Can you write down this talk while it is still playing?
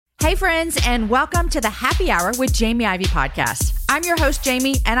Hey friends, and welcome to the Happy Hour with Jamie Ivey podcast. I'm your host,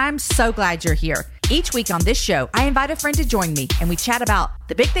 Jamie, and I'm so glad you're here. Each week on this show, I invite a friend to join me, and we chat about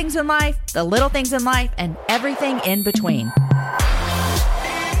the big things in life, the little things in life, and everything in between.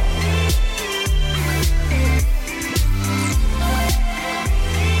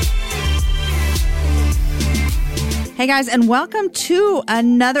 Hey guys, and welcome to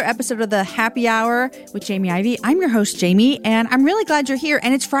another episode of the Happy Hour with Jamie Ivey. I'm your host, Jamie, and I'm really glad you're here.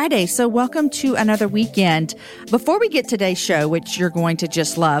 And it's Friday, so welcome to another weekend. Before we get today's show, which you're going to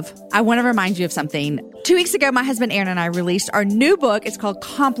just love, I want to remind you of something. 2 weeks ago, my husband Aaron and I released our new book. It's called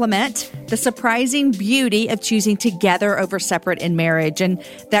Complement: The Surprising Beauty of Choosing Together Over Separate in Marriage. And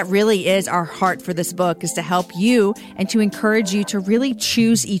that really is our heart for this book, is to help you and to encourage you to really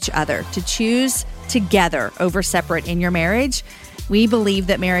choose each other, to choose together over separate in your marriage. We believe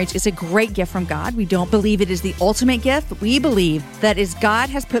that marriage is a great gift from God. We don't believe it is the ultimate gift. We believe that as God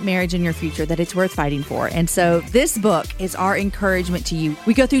has put marriage in your future, that it's worth fighting for. And so this book is our encouragement to you.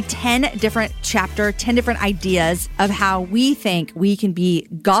 We go through 10 different chapters, 10 different ideas of how we think we can be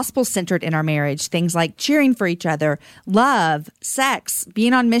gospel-centered in our marriage. Things like cheering for each other, love, sex,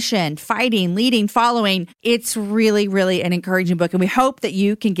 being on mission, fighting, leading, following. It's really, really an encouraging book. And we hope that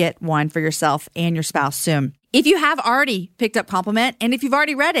you can get one for yourself and your spouse soon. If you have already picked up Complement, and if you've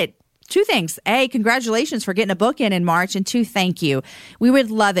already read it, two things. A, congratulations for getting a book in March, and two, thank you. We would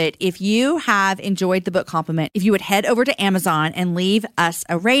love it if you have enjoyed the book Complement, if you would head over to Amazon and leave us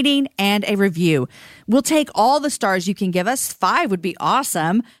a rating and a review. We'll take all the stars you can give us. 5 would be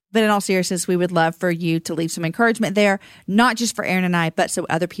awesome. But in all seriousness, we would love for you to leave some encouragement there, not just for Aaron and I, but so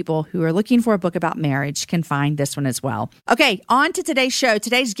other people who are looking for a book about marriage can find this one as well. Okay, on to today's show.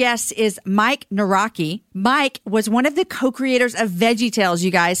 Today's guest is Mike Nawrocki. Mike was one of the co-creators of VeggieTales, you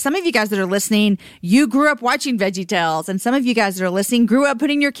guys. Some of you guys that are listening, you grew up watching VeggieTales, and some of you guys that are listening grew up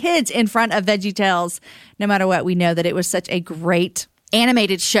putting your kids in front of VeggieTales. No matter what, we know that it was such a great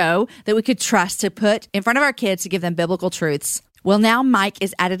animated show that we could trust to put in front of our kids to give them biblical truths. Well, now Mike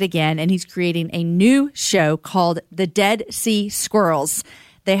is at it again, and he's creating a new show called The Dead Sea Squirrels.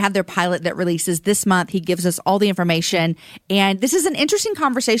 They have their pilot that releases this month. He gives us all the information. And this is an interesting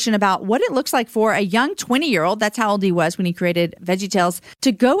conversation about what it looks like for a young 20-year-old, that's how old he was when he created VeggieTales,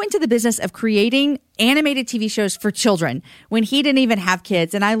 to go into the business of creating animated TV shows for children when he didn't even have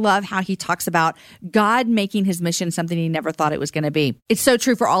kids. And I love how he talks about God making his mission something he never thought it was going to be. It's so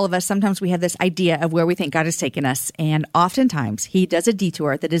true for all of us. Sometimes we have this idea of where we think God has taken us. And oftentimes he does a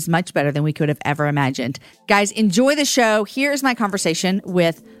detour that is much better than we could have ever imagined. Guys, enjoy the show. Here's my conversation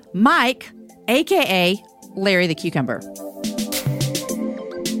with Mike, aka Larry the Cucumber.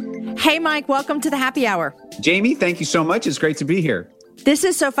 Hey, Mike, welcome to the Happy Hour. Jamie, thank you so much. It's great to be here. This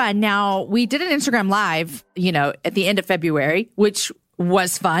is so fun. Now, we did an Instagram Live, at the end of February, which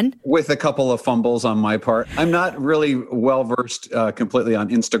was fun. With a couple of fumbles on my part. I'm not really well-versed completely on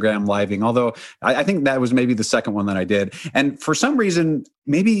Instagram living, although I think that was maybe the second one that I did. And for some reason,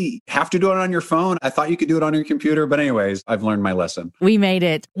 maybe have to do it on your phone. I thought you could do it on your computer. But anyways, I've learned my lesson. We made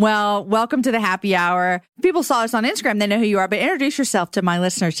it. Well, welcome to the Happy Hour. People saw us on Instagram. They know who you are. But introduce yourself to my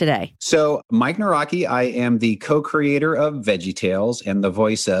listeners today. So, Mike Nawrocki, I am the co-creator of VeggieTales and the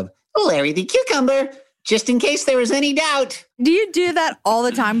voice of Larry the Cucumber. Just in case there was any doubt. Do you do that all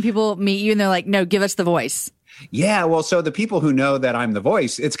the time? People meet you and they're like, no, give us the voice. Yeah, well, so the people who know that I'm the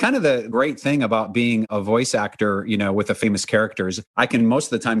voice, it's kind of the great thing about being a voice actor, with the famous characters. I can most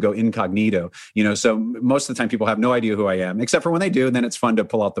of the time go incognito, so most of the time people have no idea who I am, except for when they do, and then it's fun to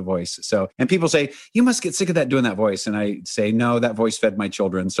pull out the voice. So, and people say, you must get sick of that doing that voice. And I say, no, that voice fed my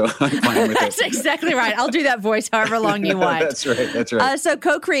children. So I'm fine with it. That's exactly right. I'll do that voice however long you want. That's right. So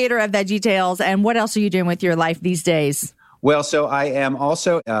co-creator of VeggieTales, and what else are you doing with your life these days? Well, so I am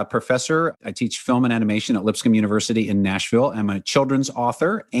also a professor. I teach film and animation at Lipscomb University in Nashville. I'm a children's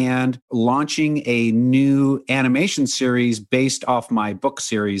author and launching a new animation series based off my book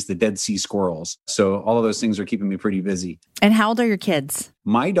series, The Dead Sea Squirrels. So all of those things are keeping me pretty busy. And how old are your kids?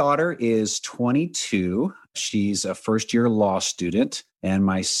 My daughter is 22. She's a first-year law student. And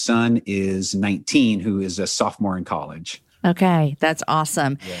my son is 19, who is a sophomore in college. Okay, that's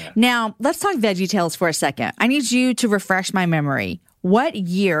awesome. Yeah. Now, let's talk VeggieTales for a second. I need you to refresh my memory. What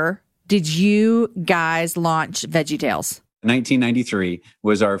year did you guys launch VeggieTales? 1993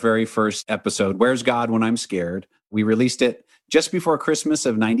 was our very first episode, Where's God When I'm Scared? We released it just before Christmas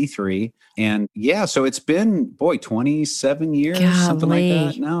of 93. And yeah, so it's been, 27 years, something like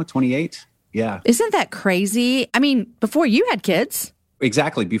that now, 28. Yeah. Isn't that crazy? I mean, before you had kids.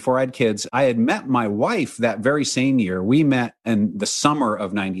 Exactly. Before I had kids, I had met my wife that very same year. We met in the summer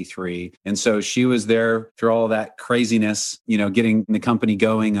of 93. And so she was there through all of that craziness, getting the company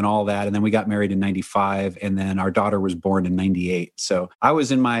going and all that. And then we got married in 95. And then our daughter was born in 98. So I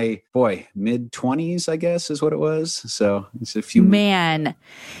was in my, mid 20s, I guess is what it was. So it's a few. Man,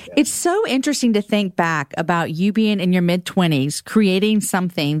 it's so interesting to think back about you being in your mid 20s, creating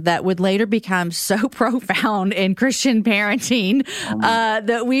something that would later become so profound in Christian parenting.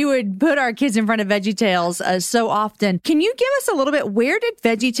 That we would put our kids in front of VeggieTales so often. Can you give us a little bit, where did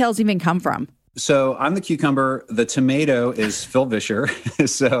VeggieTales even come from? So I'm the cucumber. The tomato is Phil Vischer.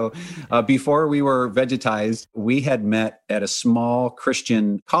 So before we were vegetized, we had met at a small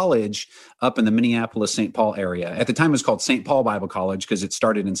Christian college up in the Minneapolis-St. Paul area. At the time, it was called St. Paul Bible College because it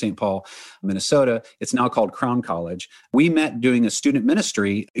started in St. Paul, Minnesota. It's now called Crown College. We met doing a student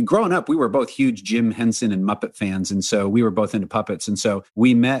ministry. Growing up, we were both huge Jim Henson and Muppet fans. And so we were both into puppets. And so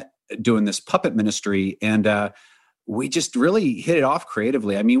we met doing this puppet ministry, and we just really hit it off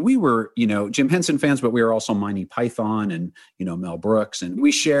creatively. I mean, we were, Jim Henson fans, but we were also Monty Python and, Mel Brooks. And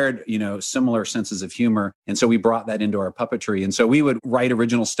we shared, similar senses of humor. And so we brought that into our puppetry. And so we would write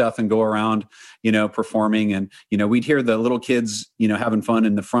original stuff and go around, performing. And, we'd hear the little kids, having fun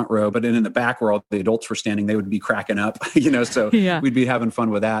in the front row. But then in the back where all the adults were standing, they would be cracking up, so we'd be having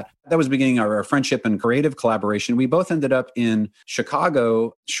fun with that. That was beginning our friendship and creative collaboration. We both ended up in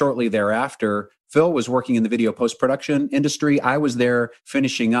Chicago shortly thereafter. Phil was working in the video post-production industry. I was there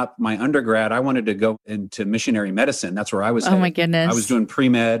finishing up my undergrad. I wanted to go into missionary medicine. That's where I was headed. Oh my goodness. I was doing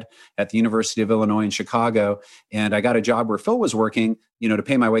pre-med at the University of Illinois in Chicago. And I got a job where Phil was working, to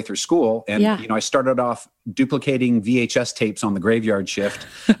pay my way through school. And, I started off duplicating VHS tapes on the graveyard shift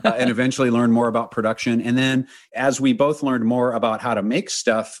and eventually learned more about production. And then as we both learned more about how to make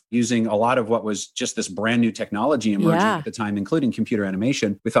stuff using a lot of what was just this brand new technology emerging at the time, including computer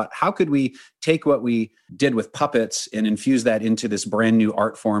animation, we thought, how could we take what we did with puppets and infuse that into this brand new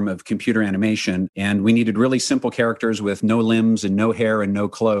art form of computer animation? And we needed really simple characters with no limbs and no hair and no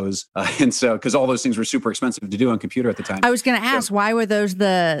clothes. And so, because all those things were super expensive to do on computer at the time. I was going to ask, why were those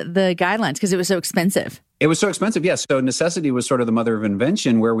the guidelines? Because it was so expensive. It was so expensive, yes. So necessity was sort of the mother of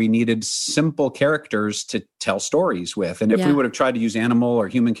invention, where we needed simple characters to tell stories with. And if we would have tried to use animal or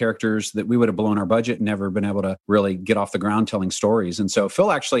human characters, that we would have blown our budget and never been able to really get off the ground telling stories. And so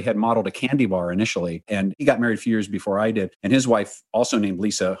Phil actually had modeled a candy bar initially, and he got married a few years before I did. And his wife, also named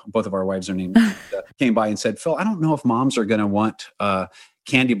Lisa, both of our wives are named Lisa, came by and said, Phil, I don't know if moms are going to want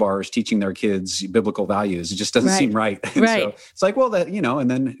candy bars teaching their kids biblical values. It just doesn't seem right. So it's like, well, that,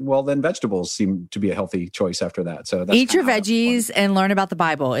 then vegetables seem to be a healthy choice after that. So that's eat your veggies and learn about the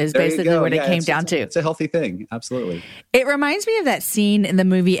Bible is basically what it came down to. It's a healthy thing. Absolutely. It reminds me of that scene in the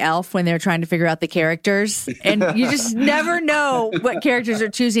movie Elf when they're trying to figure out the characters, and you just never know what characters are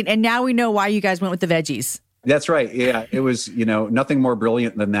choosing. And now we know why you guys went with the veggies. That's right. Yeah, it was, nothing more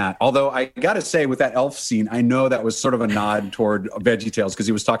brilliant than that. Although I got to say, with that elf scene, I know that was sort of a nod toward VeggieTales because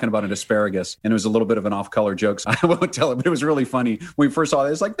he was talking about an asparagus, and it was a little bit of an off-color joke. So I won't tell it, but it was really funny. When we first saw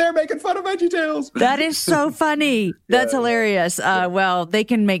it, it's like, they're making fun of VeggieTales. That is so funny. That's hilarious. Well, they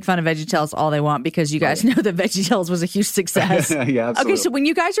can make fun of VeggieTales all they want because you guys know that VeggieTales was a huge success. Yeah, absolutely. Okay, so when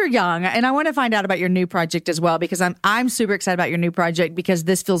you guys are young, and I want to find out about your new project as well, because I'm super excited about your new project, because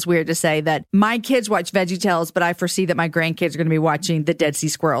this feels weird to say that my kids watch VeggieTales, but I foresee that my grandkids are going to be watching the Dead Sea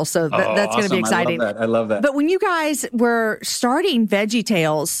Squirrel. So that's awesome. Going to be exciting. I love that. But when you guys were starting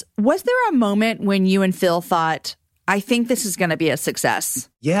VeggieTales, was there a moment when you and Phil thought, I think this is going to be a success?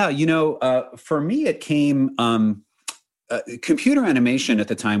 Yeah. For me, it came, computer animation at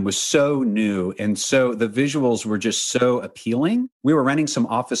the time was so new. And so the visuals were just so appealing. We were renting some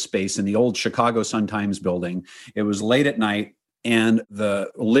office space in the old Chicago Sun-Times building. It was late at night. And the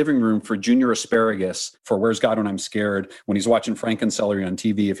living room for Junior Asparagus for Where's God When I'm Scared, when he's watching Frank and Celery on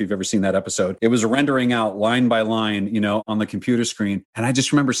TV, if you've ever seen that episode, it was rendering out line by line, on the computer screen. And I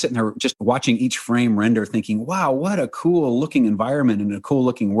just remember sitting there just watching each frame render thinking, wow, what a cool looking environment and a cool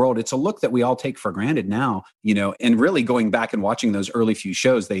looking world. It's a look that we all take for granted now, and really going back and watching those early few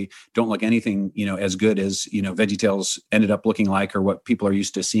shows, they don't look anything, as good as, VeggieTales ended up looking like, or what people are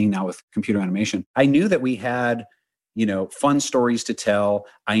used to seeing now with computer animation. I knew that we had fun stories to tell.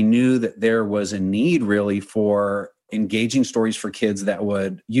 I knew that there was a need really for engaging stories for kids that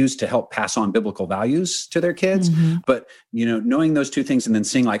would use to help pass on biblical values to their kids. Mm-hmm. But, knowing those two things and then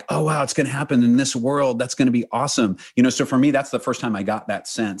seeing like, oh, wow, it's going to happen in this world. That's going to be awesome. So for me, that's the first time I got that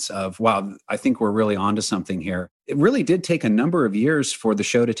sense of, wow, I think we're really onto something here. it really did take a number of years for the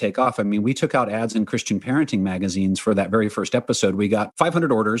show to take off. I mean, we took out ads in Christian parenting magazines for that very first episode. We got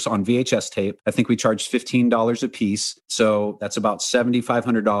 500 orders on VHS tape. I think we charged $15 a piece. So that's about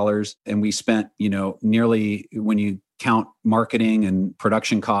 $7,500. And we spent, nearly, when you count marketing and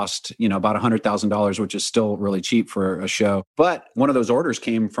production cost, about $100,000, which is still really cheap for a show. But one of those orders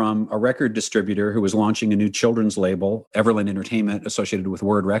came from a record distributor who was launching a new children's label, Everland Entertainment, associated with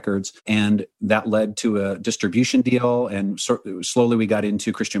Word Records. And that led to a distribution deal. And slowly we got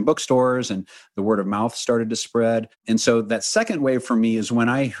into Christian bookstores and the word of mouth started to spread. And so that second wave for me is when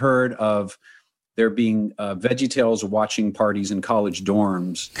I heard of there being VeggieTales watching parties in college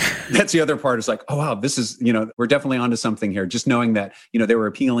dorms. That's the other part. Is like, oh, wow, this is, we're definitely onto something here. Just knowing that, they were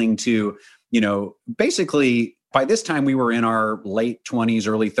appealing to, basically by this time we were in our late 20s,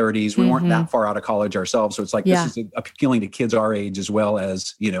 early 30s. We weren't that far out of college ourselves. So it's like, this is appealing to kids our age as well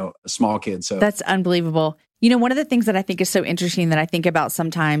as, small kids. So that's unbelievable. One of the things that I think is so interesting that I think about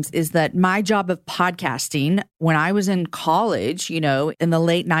sometimes is that my job of podcasting when I was in college, in the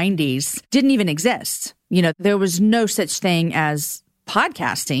late 90s, didn't even exist. There was no such thing as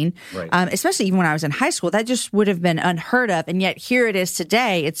podcasting, right. Especially even when I was in high school. That just would have been unheard of. And yet here it is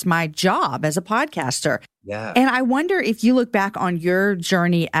today. It's my job as a podcaster. Yeah. And I wonder if you look back on your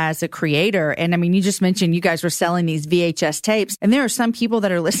journey as a creator, and I mean, you just mentioned you guys were selling these VHS tapes, and there are some people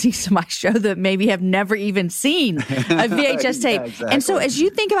that are listening to my show that maybe have never even seen a VHS tape. Exactly. And so as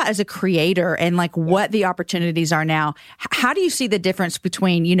you think about as a creator and like what the opportunities are now, how do you see the difference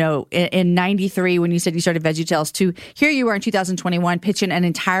between, in 93 when you said you started VeggieTales to here you are in 2021 pitching an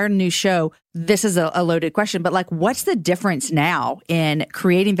entire new show? This is a loaded question, but like, what's the difference now in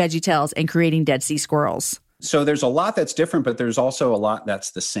creating VeggieTales and creating Dead Sea Squirrels? So there's a lot that's different, but there's also a lot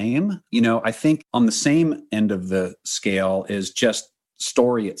that's the same. I think on the same end of the scale is just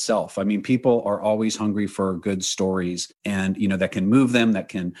story itself. I mean, people are always hungry for good stories and, that can move them, that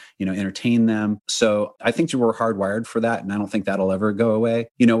can, entertain them. So I think we're hardwired for that. And I don't think that'll ever go away.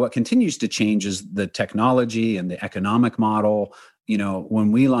 What continues to change is the technology and the economic model.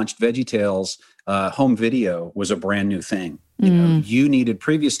 When we launched VeggieTales, home video was a brand new thing. You needed,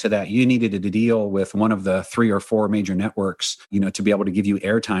 previous to that, you needed a deal with one of the 3 or 4 major networks, to be able to give you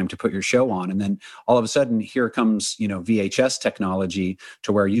airtime to put your show on. And then all of a sudden, here comes, VHS technology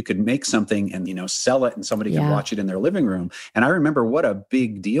to where you could make something and, sell it and somebody could watch it in their living room. And I remember what a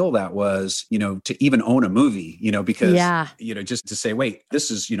big deal that was, to even own a movie, because, just to say, wait,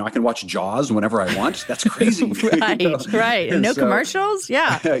 this is, I can watch Jaws whenever I want. That's crazy. Right. And no commercials.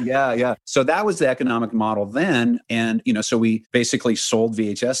 Yeah. Yeah. So that was the economic model then. And, so we basically sold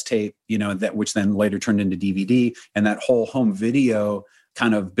VHS tape, that which then later turned into DVD, and that whole home video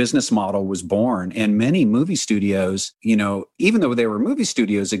kind of business model was born. And many movie studios, even though they were movie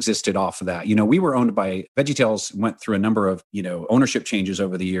studios, existed off of that. We were owned by VeggieTales, went through a number of, ownership changes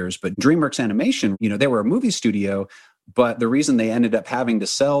over the years, but DreamWorks Animation, they were a movie studio. But the reason they ended up having to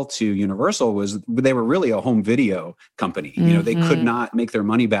sell to Universal was they were really a home video company. They could not make their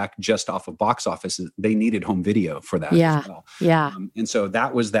money back just off of box office. They needed home video for that as well. Yeah. And so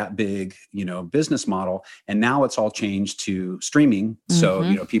that was that big, business model. And now it's all changed to streaming.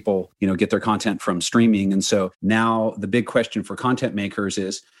 So, people, get their content from streaming. And so now the big question for content makers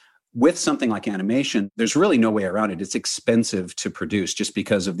is, with something like animation, there's really no way around it. It's expensive to produce just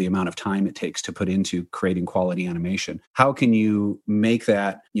because of the amount of time it takes to put into creating quality animation. How can you make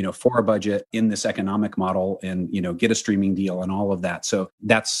that, for a budget in this economic model and, get a streaming deal and all of that? So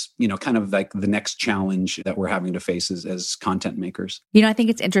that's, kind of like the next challenge that we're having to face as content makers. I think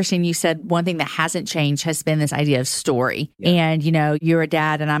it's interesting. You said one thing that hasn't changed has been this idea of story. Yeah. And, you're a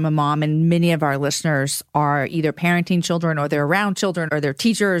dad and I'm a mom, and many of our listeners are either parenting children or they're around children or they're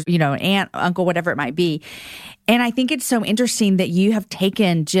teachers, aunt, uncle, whatever it might be. And I think it's so interesting that you have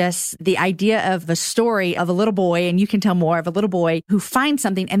taken just the idea of the story of a little boy, and you can tell more of a little boy who finds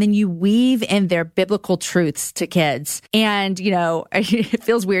something, and then you weave in their biblical truths to kids. And, it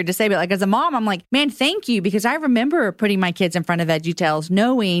feels weird to say, but like as a mom, I'm like, man, thank you, because I remember putting my kids in front of VeggieTales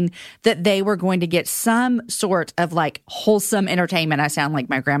knowing that they were going to get some sort of like wholesome entertainment. I sound like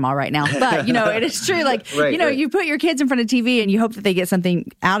my grandma right now, but it is true. Like, right. You put your kids in front of TV and you hope that they get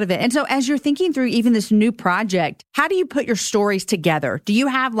something out of it. And so as you're thinking through even this new project, how do you put your stories together? Do you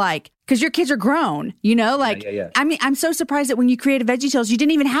have because your kids are grown, Yeah. I mean, I'm so surprised that when you created VeggieTales, you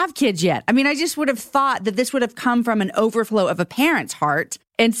didn't even have kids yet. I mean, I just would have thought that this would have come from an overflow of a parent's heart.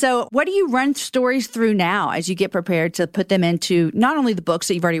 And so what do you run stories through now as you get prepared to put them into not only the books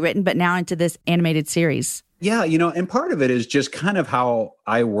that you've already written, but now into this animated series? Yeah, and part of it is just kind of how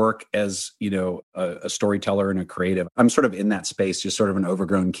I work as, a storyteller and a creative. I'm sort of in that space, just sort of an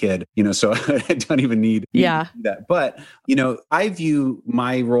overgrown kid, so I don't even need Yeah. that. But, I view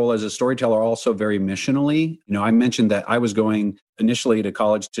my role as a storyteller also very missionally. I mentioned that I was going initially to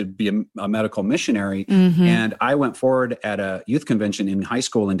college to be a medical missionary. Mm-hmm. And I went forward at a youth convention in high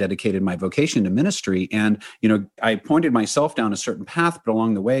school and dedicated my vocation to ministry. And, I pointed myself down a certain path, but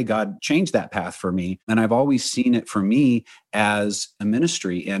along the way, God changed that path for me. And I've always seen it for me as a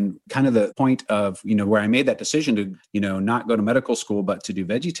ministry. And kind of the point of, where I made that decision to, not go to medical school, but to do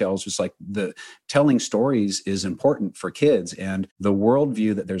VeggieTales was like the telling stories is important for kids. And the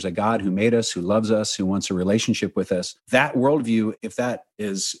worldview that there's a God who made us, who loves us, who wants a relationship with us, that worldview, if that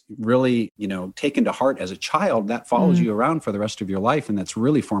is really, taken to heart as a child, that follows you around for the rest of your life. And that's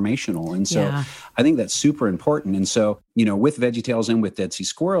really formational. And so I think that's super important. And so, with VeggieTales and with Dead Sea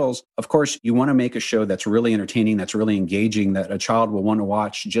Squirrels, of course, you want to make a show that's really entertaining, that's really engaging, that a child will want to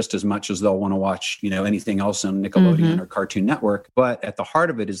watch just as much as they'll want to watch, anything else on Nickelodeon or Cartoon Network. But at the heart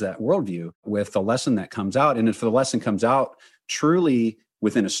of it is that worldview with the lesson that comes out. And if the lesson comes out truly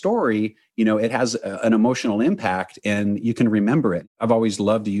within a story, it has an emotional impact and you can remember it. I've always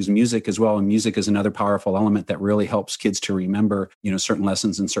loved to use music as well. And music is another powerful element that really helps kids to remember, certain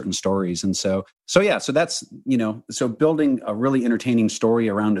lessons and certain stories. And so that's, so building a really entertaining story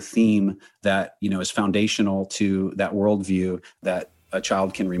around a theme that, is foundational to that worldview that a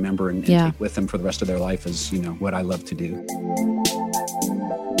child can remember and take with them for the rest of their life is, what I love to do.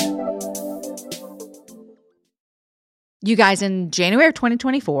 You guys, in January of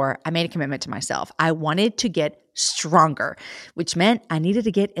 2024, I made a commitment to myself. I wanted to get stronger, which meant I needed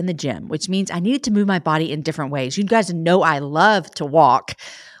to get in the gym, which means I needed to move my body in different ways. You guys know I love to walk.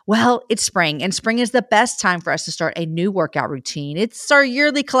 Well, it's spring, and spring is the best time for us to start a new workout routine. It's our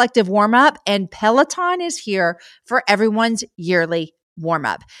yearly collective warm-up, and Peloton is here for everyone's yearly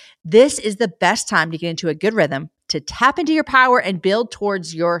warm-up. This is the best time to get into a good rhythm, to tap into your power and build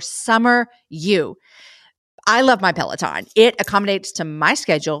towards your summer you. I love my Peloton. It accommodates to my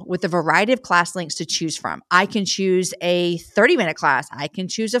schedule with a variety of class links to choose from. I can choose a 30-minute class. I can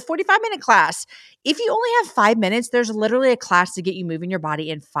choose a 45-minute class. If you only have 5 minutes, there's literally a class to get you moving your body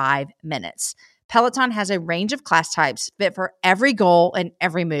in 5 minutes. Peloton has a range of class types fit for every goal and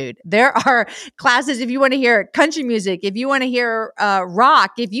every mood. There are classes if you want to hear country music, if you want to hear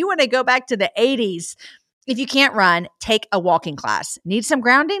rock, if you want to go back to the 80s. If you can't run, take a walking class. Need some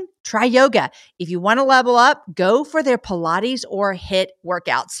grounding? Try yoga. If you want to level up, go for their Pilates or HIIT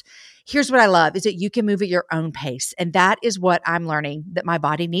workouts. Here's what I love is that you can move at your own pace. And that is what I'm learning that my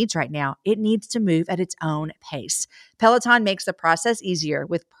body needs right now. It needs to move at its own pace. Peloton makes the process easier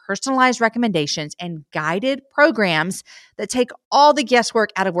with personalized recommendations and guided programs that take all the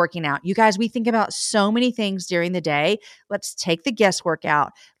guesswork out of working out. You guys, we think about so many things during the day. Let's take the guesswork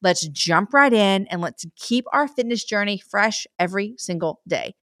out. Let's jump right in and let's keep our fitness journey fresh every single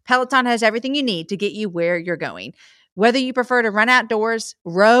day. Peloton has everything you need to get you where you're going. Whether you prefer to run outdoors,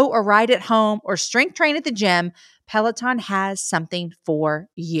 row or ride at home, or strength train at the gym, Peloton has something for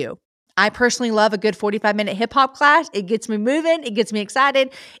you. I personally love a good 45-minute hip hop class. It gets me moving. It gets me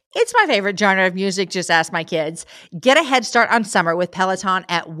excited. It's my favorite genre of music. Just ask my kids. Get a head start on summer with Peloton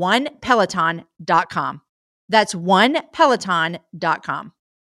at onepeloton.com. That's onepeloton.com.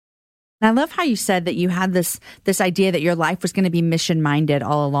 And I love how you said that you had this idea that your life was going to be mission minded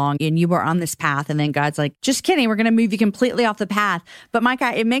all along and you were on this path. And then God's like, just kidding. We're going to move you completely off the path. But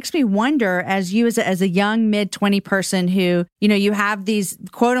Micah, it makes me wonder as you as a young mid-20 person who, you have these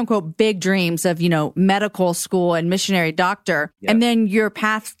quote unquote big dreams of, medical school and missionary doctor. Yep. And then your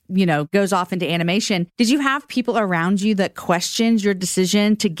path, goes off into animation. Did you have people around you that questioned your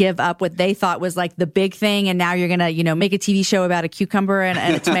decision to give up what they thought was like the big thing? And now you're going to, make a TV show about a cucumber and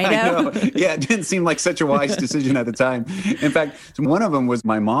a tomato? Yeah, it didn't seem like such a wise decision at the time. In fact, one of them was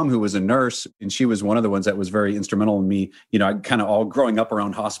my mom, who was a nurse, and she was one of the ones that was very instrumental in me, kind of all growing up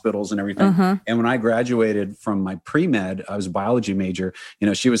around hospitals and everything. Uh-huh. And when I graduated from my pre-med, I was a biology major,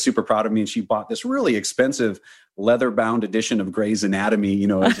 she was super proud of me and she bought this really expensive leather-bound edition of Grey's Anatomy,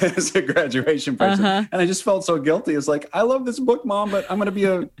 as a graduation present. Uh-huh. And I just felt so guilty. It's like, I love this book, Mom, but I'm going to be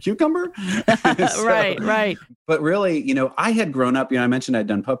a cucumber. Right. But really, I had grown up, I mentioned I'd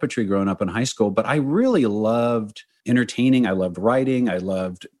done puppetry growing up in high school, but I really loved entertaining. I loved writing. I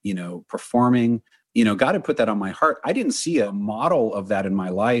loved, performing. God had put that on my heart. I didn't see a model of that in my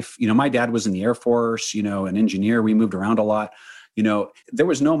life. My dad was in the Air Force, an engineer. We moved around a lot. there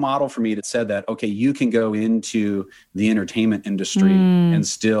was no model for me that said that, okay, you can go into the entertainment industry and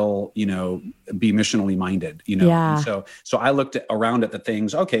still, be missionally minded, Yeah. And so I looked around at the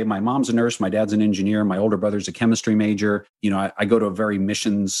things, okay, my mom's a nurse, my dad's an engineer, my older brother's a chemistry major. I go to a very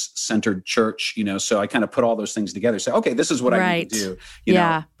missions-centered church, so I kind of put all those things together, say, okay, this is what I need to do,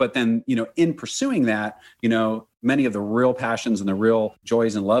 know. But then, in pursuing that, many of the real passions and the real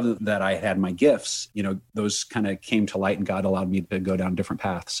joys and love that I had, my gifts, those kind of came to light, and God allowed me to go down different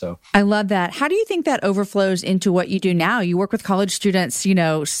paths. So I love that. How do you think that overflows into what you do now? You work with college students,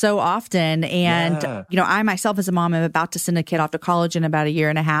 so often. And, I myself as a mom am about to send a kid off to college in about a year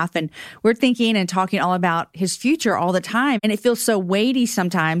and a half. And we're thinking and talking all about his future all the time. And it feels so weighty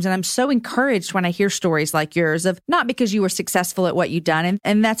sometimes. And I'm so encouraged when I hear stories like yours of not because you were successful at what you've done.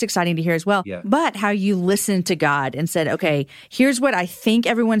 And that's exciting to hear as well, but how you listen to God and said, okay, here's what I think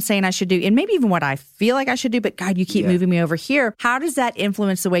everyone's saying I should do, and maybe even what I feel like I should do, but God, you keep moving me over here. How does that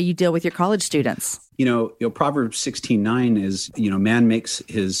influence the way you deal with your college students? Proverbs 16:9 is, man makes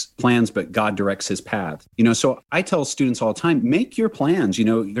his plans, but God directs his path. So I tell students all the time, make your plans.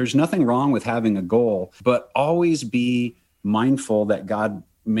 There's nothing wrong with having a goal, but always be mindful that God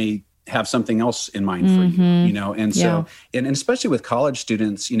may have something else in mind for you, and so, and especially with college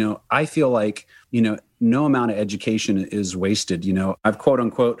students, I feel like, no amount of education is wasted. I've quote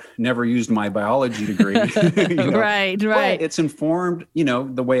unquote never used my biology degree. Right. But it's informed,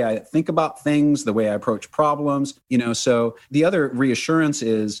 the way I think about things, the way I approach problems, so the other reassurance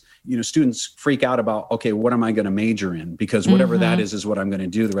is, students freak out about, okay, what am I going to major in? Because whatever that is what I'm going to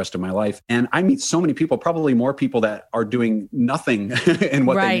do the rest of my life. And I meet so many people, probably more people that are doing nothing in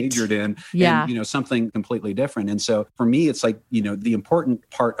what they majored in, and, something completely different. And so for me, it's like, the important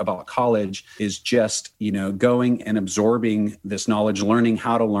part about college is just, going and absorbing this knowledge, learning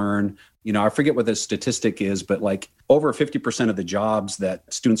how to learn. I forget what the statistic is, but like over 50% of the jobs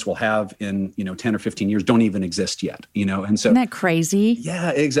that students will have in, 10 or 15 years don't even exist yet, and so. Isn't that crazy?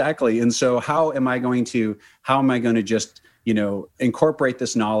 Yeah, exactly. And so how am I going to just, incorporate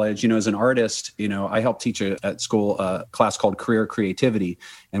this knowledge? As an artist, I help teach at school a class called Career Creativity.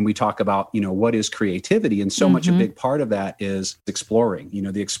 And we talk about, what is creativity? And so much a big part of that is exploring.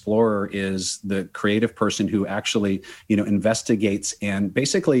 The explorer is the creative person who actually, investigates and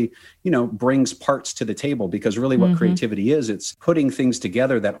basically, brings parts to the table, because really what creativity is, it's putting things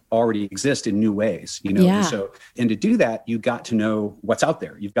together that already exist in new ways, and to do that, you got to know what's out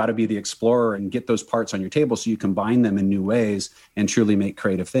there. You've got to be the explorer and get those parts on your table so you combine them in new ways and truly make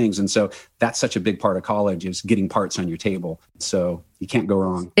creative things. And so that's such a big part of college, is getting parts on your table. So you can't go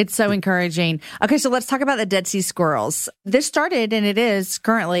wrong. It's so encouraging. Okay, so let's talk about the Dead Sea Squirrels. This started, and it is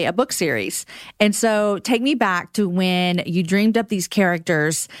currently, a book series. And so take me back to when you dreamed up these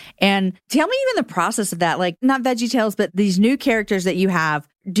characters, and tell me even the process of that, like not VeggieTales, but these new characters that you have.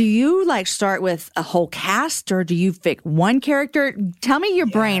 Do you start with a whole cast, or do you pick one character? Tell me your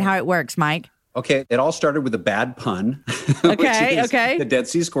brain how it works, Mike. Okay, it all started with a bad pun. Okay. The Dead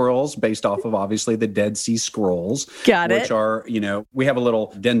Sea Squirrels, based off of obviously the Dead Sea Scrolls. Got it. Which are, we have a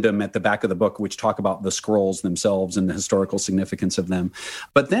little addendum at the back of the book which talk about the scrolls themselves and the historical significance of them.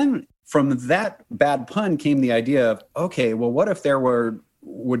 But then from that bad pun came the idea of, okay, well, what if there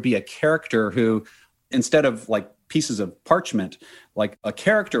would be a character who, instead of pieces of parchment, like a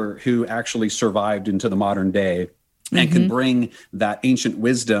character who actually survived into the modern day and can bring that ancient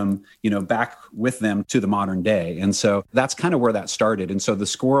wisdom, back with them to the modern day. And so that's kind of where that started. And so the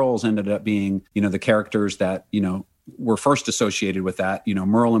squirrels ended up being, the characters that, were first associated with that,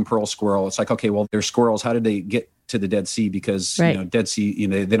 Merle and Pearl Squirrel. It's like, okay, well, they're squirrels. How did they get to the Dead Sea? Because, Dead Sea,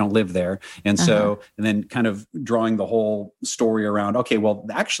 they don't live there. And so, and then kind of drawing the whole story around, okay, well,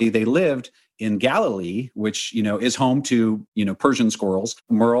 actually they lived in Galilee, which, is home to, Persian squirrels.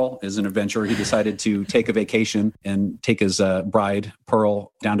 Merle is an adventurer. He decided to take a vacation and take his bride,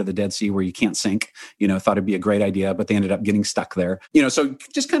 Pearl, down to the Dead Sea where you can't sink. Thought it'd be a great idea, but they ended up getting stuck there. So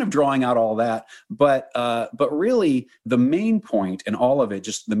just kind of drawing out all that. But really the main point in all of it,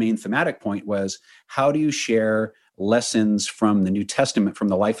 just the main thematic point, was how do you share lessons from the New Testament, from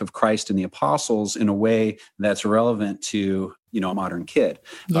the life of Christ and the apostles, in a way that's relevant to, a modern kid.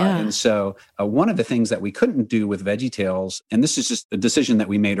 And so one of the things that we couldn't do with VeggieTales, and this is just a decision that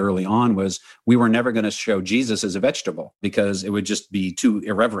we made early on, was we were never going to show Jesus as a vegetable because it would just be too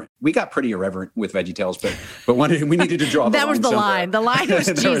irreverent. We got pretty irreverent with VeggieTales, but we needed to draw the line. That was the somewhere. line. The line was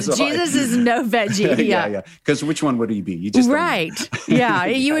Jesus. Jesus is no veggie. Yeah. Because which one would he be? You just right. Yeah.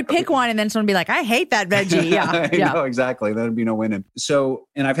 You would pick one and then someone would be like, I hate that veggie. Yeah. No, exactly. That'd be no winning. So,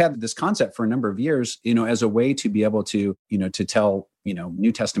 and I've had this concept for a number of years, as a way to be able to, to to tell,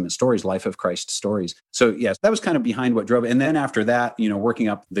 New Testament stories, life of Christ stories. So yes, that was kind of behind what drove it. And then after that, working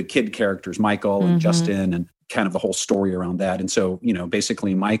up the kid characters, Michael and Justin, and kind of the whole story around that. And so,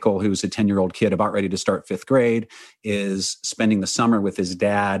 basically Michael, who's a 10-year-old kid about ready to start 5th grade, is spending the summer with his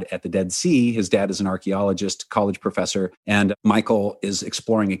dad at the Dead Sea. His dad is an archaeologist, college professor. And Michael is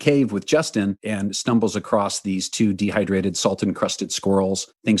exploring a cave with Justin and stumbles across these 2 dehydrated, salt-encrusted squirrels,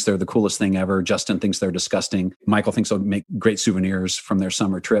 thinks they're the coolest thing ever. Justin thinks they're disgusting. Michael thinks they'll make great souvenirs from their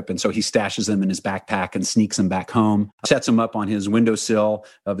summer trip. And so he stashes them in his backpack and sneaks them back home, sets them up on his windowsill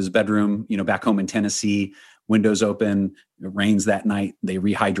of his bedroom, back home in Tennessee. Windows open, it rains that night, they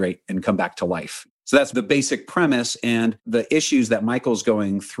rehydrate and come back to life. So that's the basic premise. And the issues that Michael's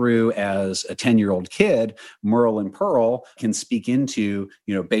going through as a 10-year-old kid, Merle and Pearl can speak into,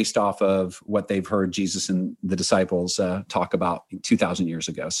 based off of what they've heard Jesus and the disciples talk about 2,000 years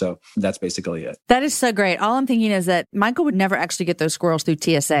ago. So that's basically it. That is so great. All I'm thinking is that Michael would never actually get those squirrels through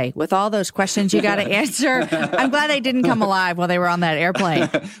TSA with all those questions you got to answer. I'm glad they didn't come alive while they were on that airplane.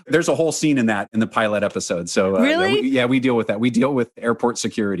 There's a whole scene in the pilot episode. So really? We deal with that. We deal with airport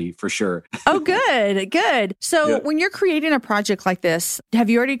security for sure. Oh, good. So when you're creating a project like this, have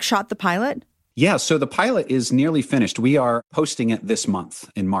you already shot the pilot? Yeah, so the pilot is nearly finished. We are posting it this month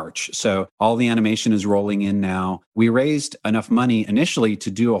in March. So all the animation is rolling in now. We raised enough money initially to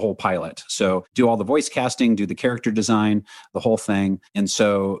do a whole pilot. So do all the voice casting, do the character design, the whole thing. And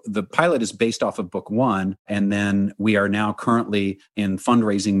so the pilot is based off of book 1. And then we are now currently in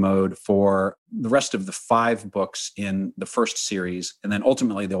fundraising mode for the rest of the 5 books in the first series. And then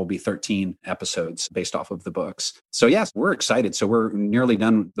ultimately there will be 13 episodes based off of the books. So yes, we're excited. So we're nearly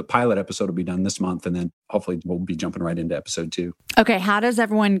done. The pilot episode will be done this month. And then hopefully we'll be jumping right into episode 2. Okay. How does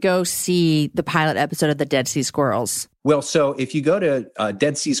everyone go see the pilot episode of the Dead Sea Squirrels? Well, so if you go to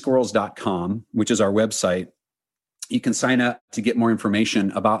deadseasquirrels.com, which is our website, you can sign up to get more information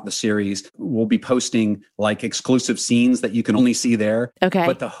about the series. We'll be posting like exclusive scenes that you can only see there. Okay.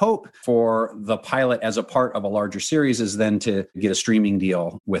 But the hope for the pilot as a part of a larger series is then to get a streaming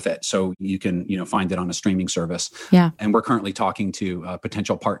deal with it. So you can, find it on a streaming service. Yeah. And we're currently talking to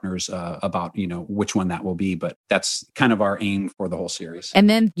potential partners about, which one that will be. But that's kind of our aim for the whole series. And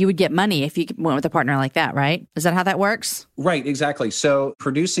then you would get money if you went with a partner like that, right? Is that how that works? Right, exactly. So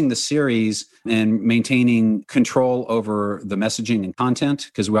producing the series and maintaining control over the messaging and content,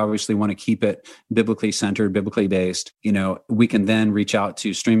 because we obviously want to keep it biblically centered, biblically based, we can then reach out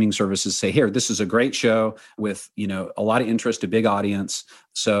to streaming services, say, here, this is a great show with, a lot of interest, a big audience.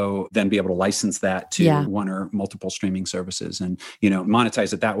 So then be able to license that to one or multiple streaming services and,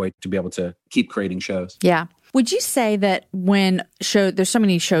 monetize it that way to be able to keep creating shows. Yeah. Would you say that there's so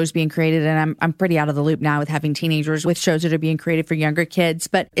many shows being created, and I'm pretty out of the loop now with having teenagers with shows that are being created for younger kids,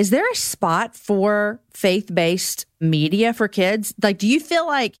 but is there a spot for faith-based media for kids? Like, do you feel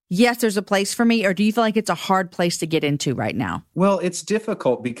like, yes, there's a place for me, or do you feel like it's a hard place to get into right now? Well, it's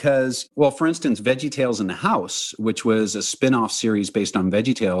difficult because, for instance, VeggieTales in the House, which was a spin-off series based on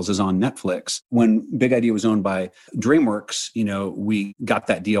VeggieTales, is on Netflix. When Big Idea was owned by DreamWorks, we got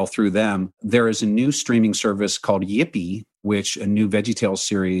that deal through them. There is a new streaming service called Yippee, which a new VeggieTales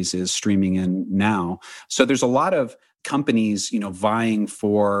series is streaming in now. So there's a lot of companies, vying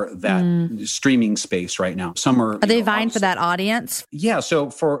for that streaming space right now. Some are they vying for that audience? Yeah. So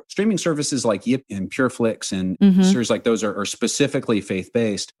for streaming services like Yip and PureFlix and series like those are specifically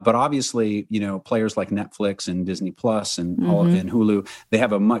faith-based. But obviously, players like Netflix and Disney Plus and Hulu, they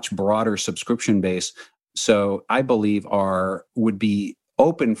have a much broader subscription base. So I believe would be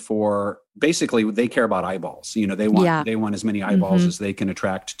open for, basically they care about eyeballs. They want as many eyeballs as they can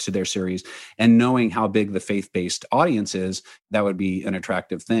attract to their series. And knowing how big the faith-based audience is, that would be an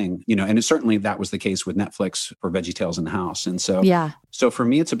attractive thing. And certainly that was the case with Netflix for VeggieTales in the House. And so So for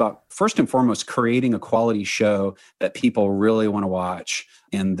me, it's about, first and foremost, creating a quality show that people really want to watch,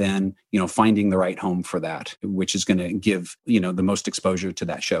 and then, finding the right home for that, which is going to give, the most exposure to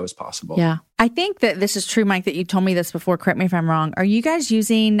that show as possible. Yeah. I think that this is true, Mike, that you told me this before. Correct me if I'm wrong. Are you guys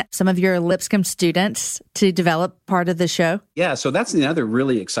using some of your Lipscomb students to develop part of the show? Yeah. So that's the other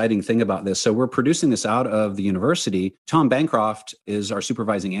really exciting thing about this. So we're producing this out of the university. Tom Bancroft is our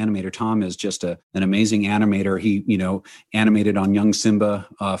supervising animator. Tom is just an amazing animator. He, animated on Young Simba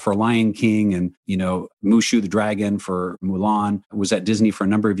for Lion King and, Mushu the Dragon for Mulan, was at Disney for a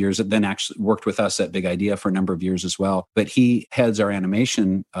number of years, then actually worked with us at Big Idea for a number of years as well. But he heads our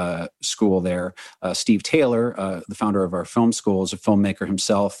animation school there. Steve Taylor, the founder of our film school, is a filmmaker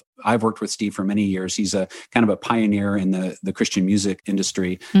himself. I've worked with Steve for many years. He's a kind of a pioneer in the Christian music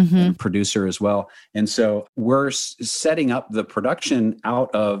industry and producer as well. And so we're setting up the production out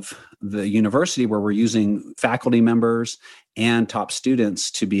of the university where we're using faculty members and top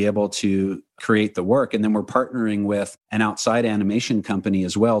students to be able to create the work. And then we're partnering with an outside animation company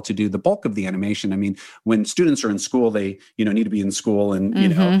as well to do the bulk of the animation. I mean, when students are in school, they, need to be in school and,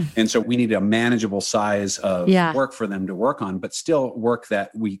 and so we need a manageable size of work for them to work on, but still work that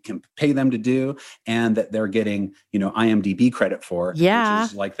we can pay them to do and that they're getting, IMDb credit for, which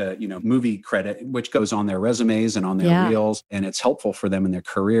is like the, movie credit, which goes on their resumes and on their reels, and it's helpful for them in their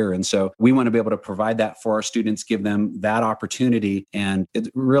career. And so we want to be able to provide that for our students, give them that opportunity. And it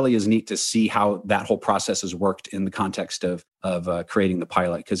really is neat to see how that whole process has worked in the context of creating the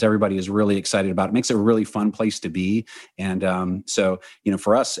pilot, because everybody is really excited about it. It makes it a really fun place to be. And so,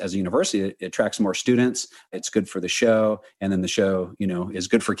 for us as a university, it attracts more students. It's good for the show. And then the show, is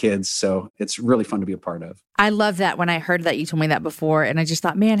good for kids. So it's really fun to be a part of. I love that. When I heard that, you told me that before. And I just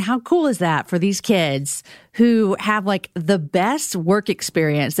thought, man, how cool is that for these kids who have like the best work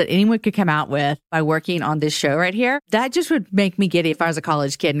experience that anyone could come out with by working on this show right here? That just would make me giddy if I was a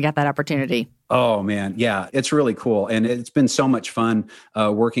college kid and got that opportunity. Oh, man. Yeah, it's really cool. And it's been so much fun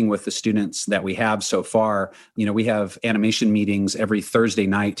working with the students that we have so far. We have animation meetings every Thursday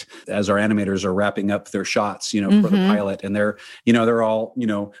night as our animators are wrapping up their shots, for the pilot. And they're all,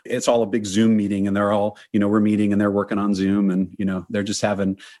 it's all a big Zoom meeting, and they're all, we're meeting and they're working on Zoom, and,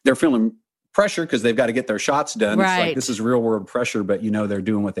 they're feeling pressure because they've got to get their shots done. Right. It's like, this is real world pressure, but they're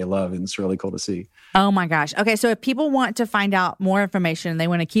doing what they love, and it's really cool to see. Oh my gosh. Okay. So if people want to find out more information, they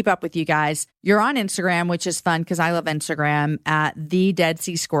want to keep up with you guys, you're on Instagram, which is fun because I love Instagram, at the Dead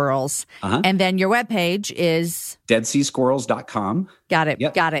Sea Squirrels. And then your webpage is deadseasquirrels.com. Got it.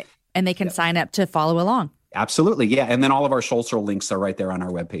 Yep. Got it. And they can sign up to follow along. Absolutely. Yeah. And then all of our social links are right there on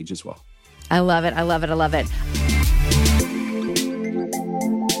our webpage as well. I love it. I love it. I love it.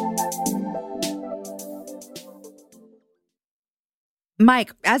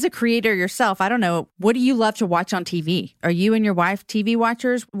 Mike, as a creator yourself, I don't know, what do you love to watch on TV? Are you and your wife TV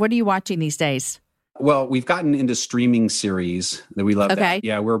watchers? What are you watching these days? Well, we've gotten into streaming series that we love. Okay. That.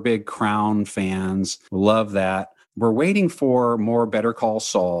 Yeah, we're big Crown fans. Love that. We're waiting for more Better Call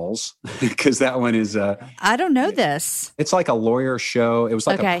Sauls because that one is... I don't know this. It's like a lawyer show. It was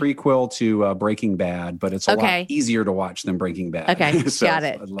like a prequel to Breaking Bad, but it's a lot easier to watch than Breaking Bad. Okay, So got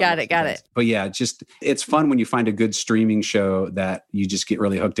it. But yeah, it's fun when you find a good streaming show that you just get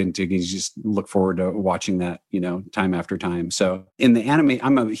really hooked into. You just look forward to watching that, time after time. So in the anime,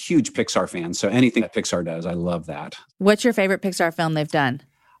 I'm a huge Pixar fan. So anything that Pixar does, I love that. What's your favorite Pixar film they've done?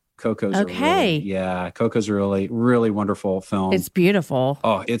 Coco's Coco's a really, really wonderful film. It's beautiful.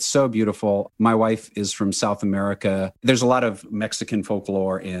 Oh, it's so beautiful. My wife is from South America. There's a lot of Mexican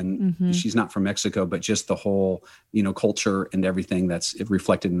folklore and she's not from Mexico, but just the whole, culture and everything that's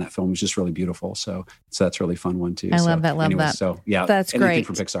reflected in that film is just really beautiful. So that's a really fun one too. I love that. So yeah, that's great.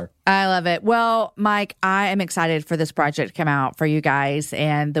 Anything from Pixar. I love it. Well, Mike, I am excited for this project to come out for you guys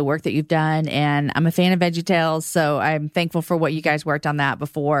and the work that you've done. And I'm a fan of VeggieTales, so I'm thankful for what you guys worked on that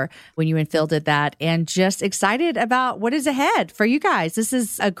before when you and Phil did that, and just excited about what is ahead for you guys. This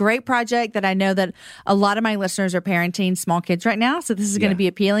is a great project that I know that a lot of my listeners are parenting small kids right now. So this is going to be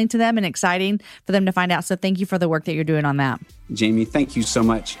appealing to them and exciting for them to find out. So thank you for the work that you're doing on that. Jamie, thank you so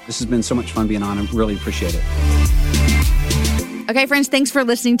much. This has been so much fun being on. I really appreciate it. Okay, friends, thanks for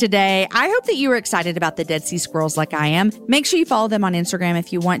listening today. I hope that you were excited about the Dead Sea Squirrels like I am. Make sure you follow them on Instagram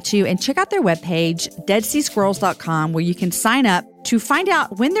if you want to, and check out their webpage, deadseasquirrels.com, where you can sign up to find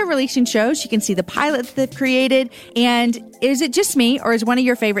out when they're releasing shows. You can see the pilot that they've created. And is it just me, or is one of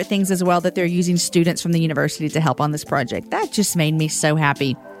your favorite things as well that they're using students from the university to help on this project? That just made me so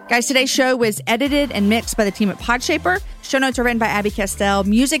happy. Guys, today's show was edited and mixed by the team at Podshaper. Show notes are written by Abby Castell.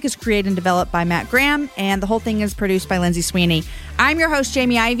 Music is created and developed by Matt Graham. And the whole thing is produced by Lindsay Sweeney. I'm your host,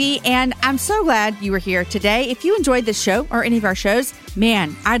 Jamie Ivey, and I'm so glad you were here today. If you enjoyed this show or any of our shows,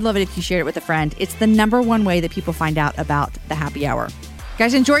 man, I'd love it if you shared it with a friend. It's the number one way that people find out about the happy hour.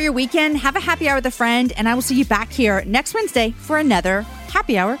 Guys, enjoy your weekend. Have a happy hour with a friend, and I will see you back here next Wednesday for another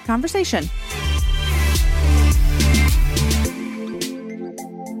happy hour conversation.